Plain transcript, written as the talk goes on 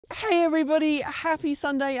Hey everybody, happy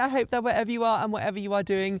Sunday. I hope that wherever you are and whatever you are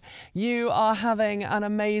doing, you are having an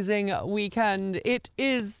amazing weekend. It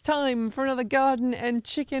is time for another garden and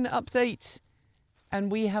chicken update.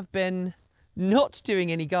 And we have been not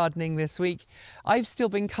doing any gardening this week. I've still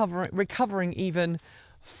been recovering even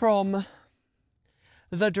from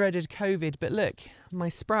the dreaded COVID. But look, my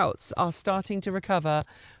sprouts are starting to recover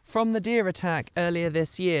from the deer attack earlier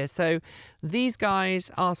this year. So these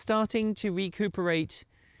guys are starting to recuperate.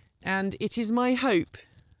 And it is my hope,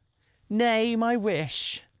 nay, my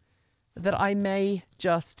wish, that I may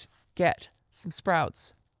just get some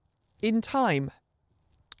sprouts in time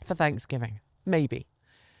for Thanksgiving. Maybe.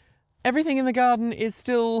 Everything in the garden is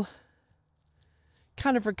still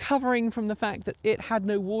kind of recovering from the fact that it had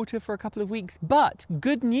no water for a couple of weeks. But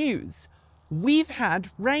good news, we've had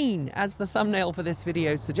rain, as the thumbnail for this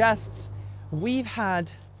video suggests. We've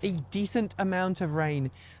had a decent amount of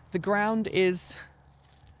rain. The ground is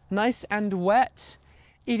nice and wet.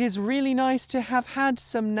 It is really nice to have had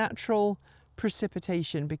some natural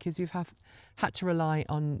precipitation because you've had to rely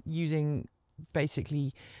on using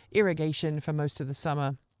basically irrigation for most of the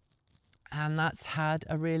summer. And that's had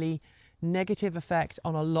a really negative effect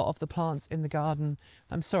on a lot of the plants in the garden.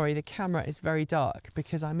 I'm sorry, the camera is very dark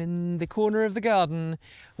because I'm in the corner of the garden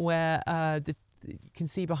where you can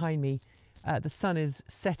see behind me, the sun is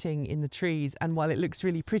setting in the trees. And while it looks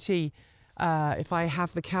really pretty, if I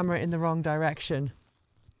have the camera in the wrong direction,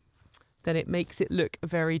 then it makes it look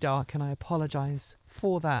very dark, and I apologise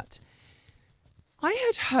for that. I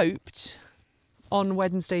had hoped on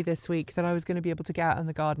Wednesday this week that I was going to be able to get out in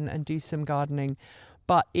the garden and do some gardening,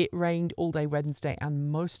 but it rained all day Wednesday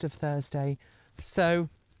and most of Thursday. So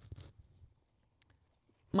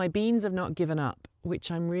my beans have not given up, which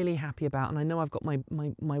I'm really happy about. And I know I've got my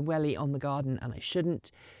welly on the garden and I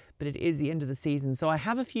shouldn't, but it is the end of the season. So I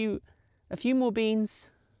have a few more beans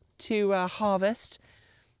to harvest.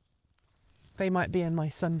 They might be in my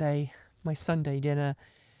Sunday dinner.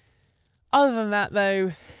 Other than that,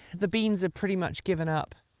 though, the beans are pretty much given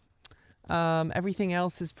up. Everything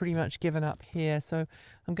else is pretty much given up here. So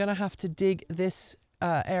I'm going to have to dig this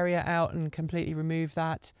area out and completely remove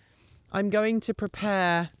that. I'm going to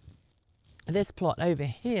prepare this plot over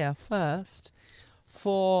here first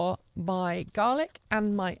for my garlic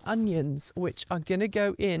and my onions, which are going to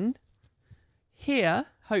go in here,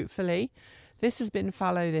 hopefully. This has been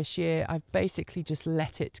fallow this year. I've basically just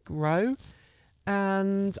let it grow,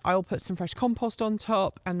 and I'll put some fresh compost on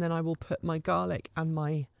top, and then I will put my garlic and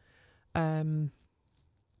my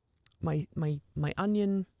my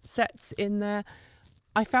onion sets in there.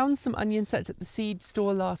 I found some onion sets at the seed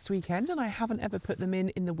store last weekend, and I haven't ever put them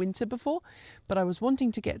in the winter before, but I was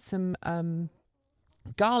wanting to get some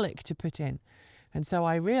garlic to put in. And so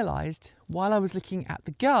I realized while I was looking at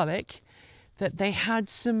the garlic that they had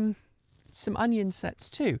some onion sets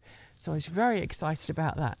too. So I was very excited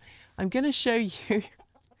about that. I'm going to show you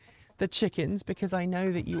the chickens because I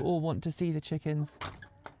know that you all want to see the chickens.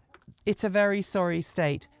 It's a very sorry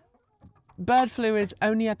state. Bird flu is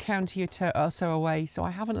only a county or so away, so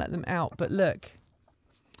I haven't let them out. But look,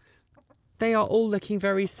 they are all looking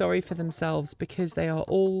very sorry for themselves because they are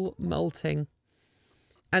all molting.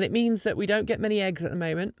 And it means that we don't get many eggs at the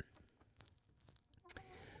moment.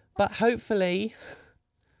 But hopefully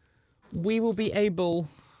we will be able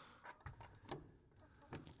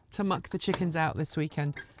to muck the chickens out this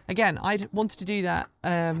weekend. Again, I wanted to do that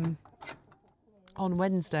on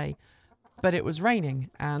Wednesday, but it was raining.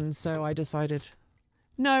 And so I decided,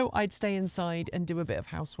 no, I'd stay inside and do a bit of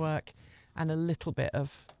housework and a little bit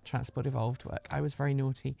of transport evolved work. I was very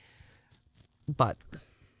naughty. But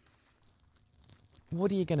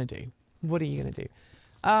what are you going to do? What are you going to do?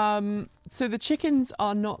 So the chickens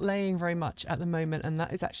are not laying very much at the moment, and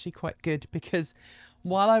that is actually quite good because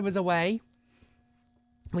while I was away,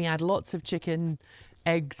 we had lots of chicken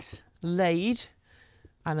eggs laid,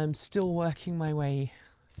 and I'm still working my way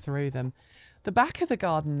through them. The back of the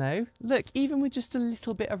garden though, look, even with just a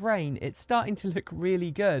little bit of rain, it's starting to look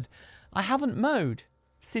really good. I haven't mowed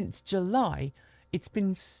since July. It's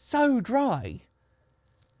been so dry.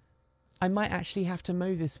 I might actually have to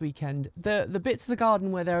mow this weekend. The bits of the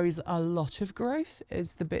garden where there is a lot of growth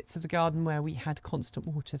is the bits of the garden where we had constant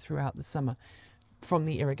water throughout the summer from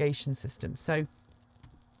the irrigation system. So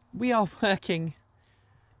we are working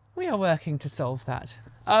to solve that.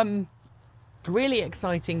 Really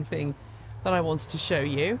exciting thing that I wanted to show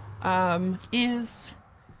you is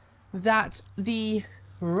that the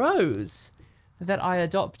rose that I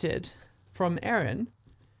adopted from Erin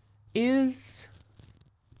is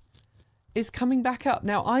coming back up.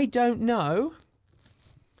 Now, I don't know.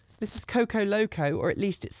 This is Coco Loco, or at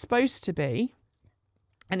least it's supposed to be.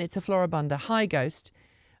 and it's a Floribunda high ghost.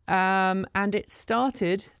 And it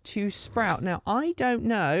started to sprout. Now, I don't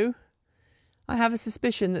know. I have a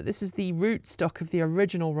suspicion that this is the rootstock of the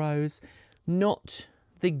original rose, not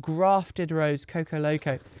the grafted rose Coco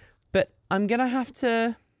Loco. But I'm going to have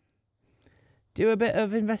to do a bit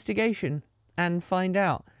of investigation and find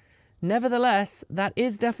out. Nevertheless, that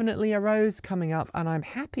is definitely a rose coming up, and I'm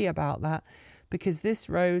happy about that because this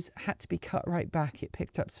rose had to be cut right back. It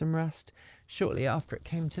picked up some rust shortly after it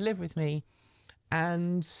came to live with me,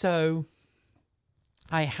 and so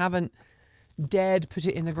I haven't dared put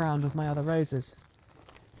it in the ground with my other roses.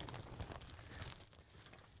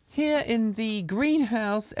 Here in the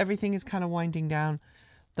greenhouse, everything is kind of winding down.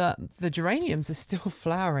 The geraniums are still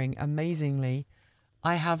flowering amazingly.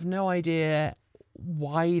 I have no idea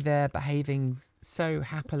why they're behaving so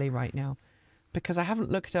happily right now, because I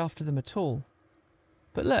haven't looked after them at all.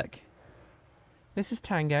 But look, this is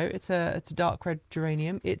Tango. It's a dark red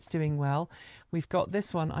geranium. It's doing well. We've got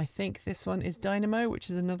this one. I think this one is Dynamo, which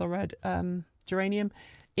is another red geranium.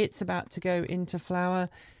 It's about to go into flower,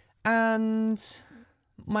 and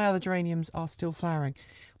my other geraniums are still flowering.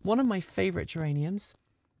 One of my favourite geraniums,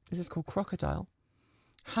 this is called Crocodile,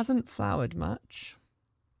 hasn't flowered much,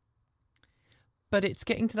 but it's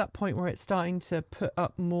getting to that point where it's starting to put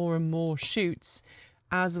up more and more shoots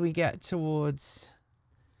as we get towards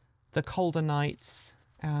the colder nights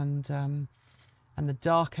and the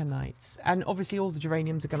darker nights. And obviously all the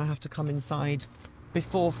geraniums are going to have to come inside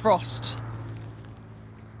before frost.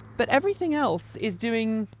 But everything else is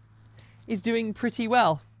doing pretty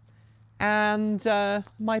well. And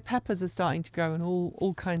my peppers are starting to grow and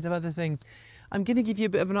all kinds of other things. I'm going to give you a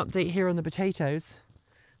bit of an update here on the potatoes.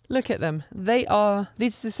 Look at them. These are the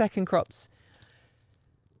second crops.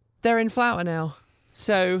 They're in flower now.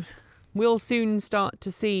 So we'll soon start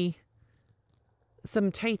to see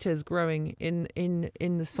some taters growing in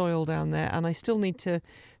the soil down there. And I still need to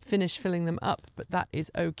finish filling them up, but that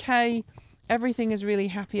is okay. Everything is really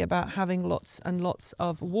happy about having lots and lots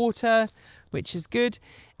of water, which is good.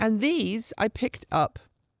 And these I picked up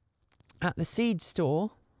at the seed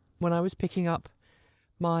store when I was picking up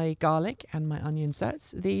my garlic and my onion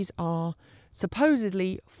sets. These are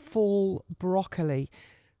supposedly fall broccoli.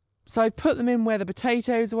 So I've put them in where the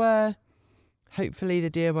potatoes were. Hopefully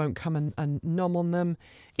the deer won't come and nom on them.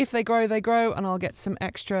 If they grow, and I'll get some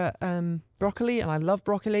extra broccoli, and I love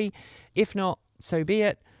broccoli. If not, so be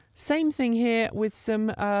it. Same thing here with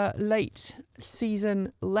some late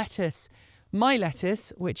season lettuce. My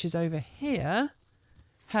lettuce, which is over here,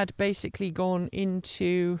 had basically gone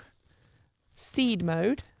into seed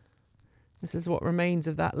mode. This is what remains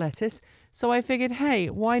of that lettuce. So I figured, hey,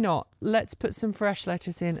 why not? Let's put some fresh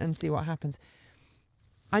lettuce in and see what happens.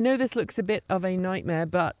 I know this looks a bit of a nightmare,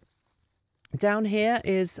 but down here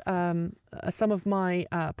is some of my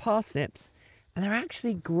parsnips, and they're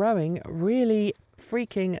actually growing really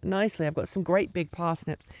freaking nicely. I've got some great big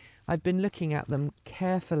parsnips. I've been looking at them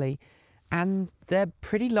carefully, and they're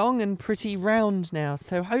pretty long and pretty round now.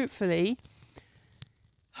 So hopefully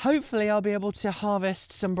I'll be able to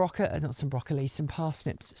harvest some some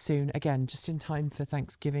parsnips soon. Again, just in time for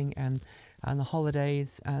Thanksgiving and the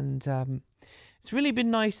holidays. And it's really been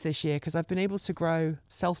nice this year because I've been able to grow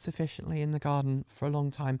self-sufficiently in the garden for a long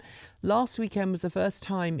time. Last weekend was the first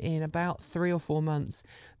time in about 3 or 4 months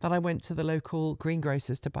that I went to the local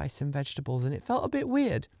greengrocers to buy some vegetables, and it felt a bit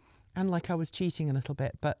weird and like I was cheating a little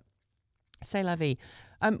bit, but c'est la vie.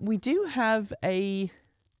 We do have a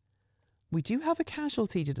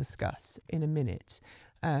casualty to discuss in a minute.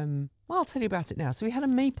 Well, I'll tell you about it now. So we had a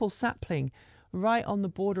maple sapling right on the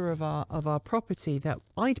border of our property that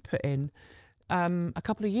I'd put in a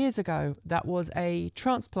couple of years ago. That was a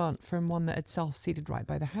transplant from one that had self-seeded right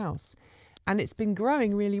by the house. And it's been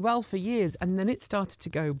growing really well for years. And then it started to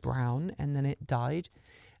go brown and then it died.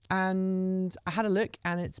 And I had a look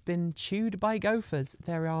and it's been chewed by gophers.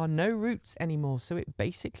 There are no roots anymore. So it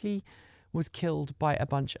basically was killed by a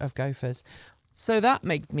bunch of gophers. So that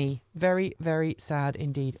made me very, very sad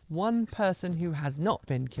indeed. One person who has not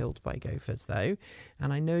been killed by gophers though,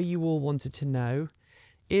 and I know you all wanted to know,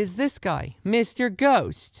 is this guy, Mr.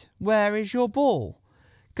 Ghost. Where is your ball?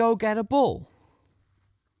 Go get a ball.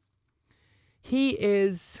 He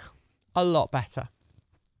is a lot better.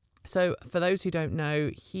 So for those who don't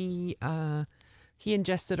know, he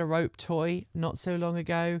ingested a rope toy not so long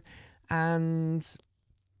ago, and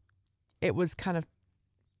it was kind of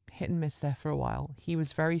hit and miss there for a while. He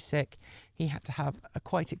was very sick. He had to have a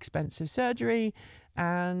quite expensive surgery,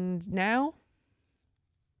 and now,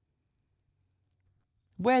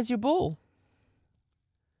 where's your ball?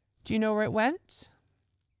 Do you know where it went?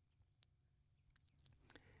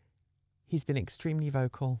 He's been extremely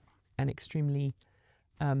vocal and extremely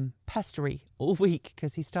pestery all week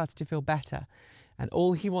because he started to feel better. And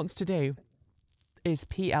all he wants to do is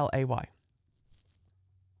play. I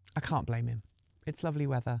can't blame him. It's lovely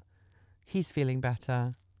weather. He's feeling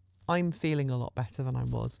better. I'm feeling a lot better than I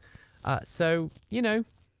was. So, you know,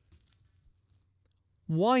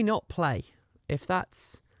 why not play? If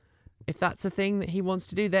that's a thing that he wants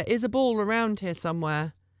to do. There is a ball around here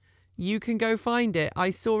somewhere. You can go find it. I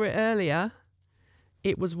saw it earlier.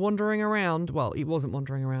 It was wandering around. Well, it wasn't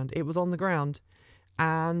wandering around. It was on the ground.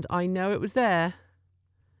 And I know it was there.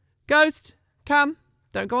 Ghost, come.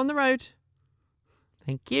 Don't go on the road.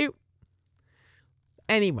 Thank you.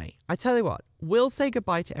 Anyway, I tell you what. We'll say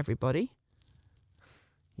goodbye to everybody.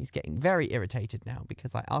 He's getting very irritated now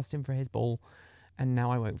because I asked him for his ball and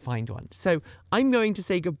now I won't find one. So I'm going to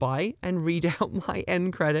say goodbye and read out my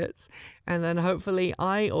end credits, and then hopefully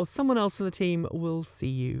I or someone else on the team will see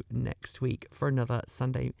you next week for another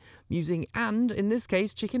Sunday musing and, in this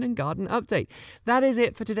case, chicken and garden update. That is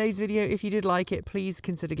it for today's video. If you did like it, please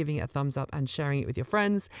consider giving it a thumbs up and sharing it with your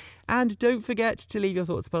friends. And don't forget to leave your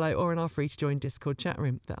thoughts below or in our free to join Discord chat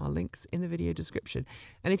room. There are links in the video description.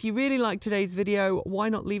 And if you really liked today's video, why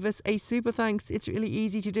not leave us a super thanks? It's really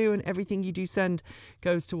easy to do, and everything you do send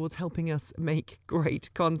goes towards helping us make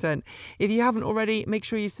great content. If you haven't already, make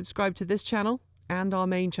sure you subscribe to this channel and our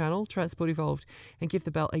main channel, Transport Evolved, and give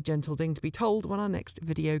the bell a gentle ding to be told when our next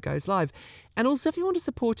video goes live. And also, if you want to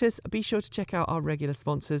support us, be sure to check out our regular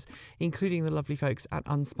sponsors, including the lovely folks at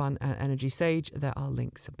Unspun and Energy Sage. There are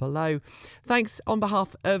links below. Thanks on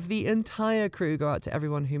behalf of the entire crew go out to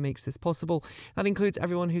everyone who makes this possible. That includes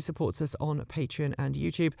everyone who supports us on Patreon and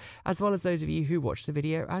YouTube, as well as those of you who watch the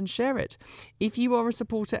video and share it. If you are a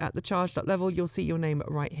supporter at the charged up level, you'll see your name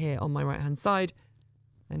right here on my right hand side.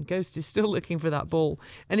 And Ghost is still looking for that ball.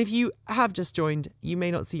 And if you have just joined, you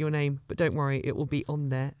may not see your name, but don't worry, it will be on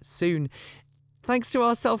there soon. Thanks to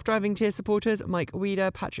our self-driving tier supporters, Mike Weeder,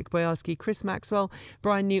 Patrick Boyarski, Chris Maxwell,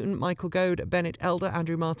 Brian Newton, Michael Goad, Bennett Elder,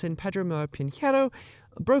 Andrew Martin, Pedro Moa Pinheiro,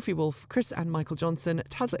 Brophy Wolf, Chris and Michael Johnson,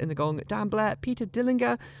 Tazza in the Gong, Dan Blair, Peter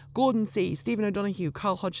Dillinger, Gordon C, Stephen O'Donoghue,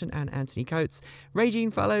 Carl Hodgson and Anthony Coates,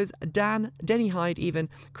 Regine Fellows, Dan, Denny Hyde even,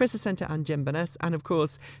 Chris Ascenta and Jim Burness, and of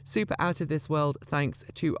course, super out of this world thanks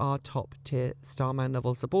to our top tier Starman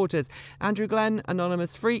level supporters, Andrew Glenn,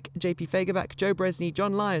 Anonymous Freak, JP Fagerback, Joe Bresney,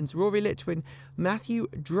 John Lyons, Rory Litwin, Matthew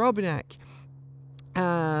Drobnak,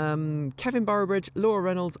 Kevin Boroughbridge, Laura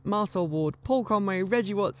Reynolds, Marcel Ward, Paul Conway,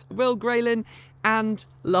 Reggie Watts, Will Graylin, and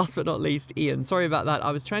last but not least, Ian. Sorry about that.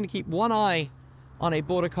 I was trying to keep one eye on a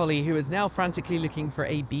border collie who is now frantically looking for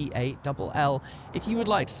a BALL. If you would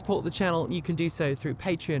like to support the channel, you can do so through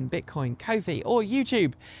Patreon, Bitcoin, Ko-fi, or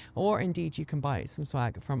YouTube. Or indeed, you can buy some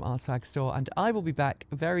swag from our swag store. And I will be back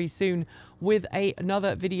very soon with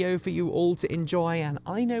another video for you all to enjoy. And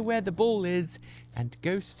I know where the ball is, and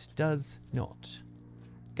Ghost does not.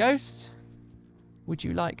 Ghost, would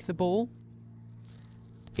you like the ball?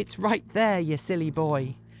 It's right there, you silly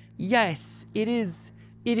boy. Yes, it is.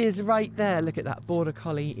 It is right there. Look at that border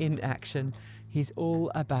collie in action. He's all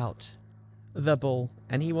about the ball.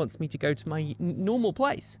 And he wants me to go to my normal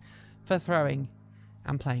place for throwing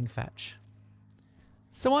and playing fetch.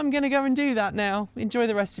 So I'm going to go and do that now. Enjoy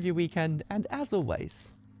the rest of your weekend. And as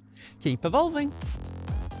always, keep evolving.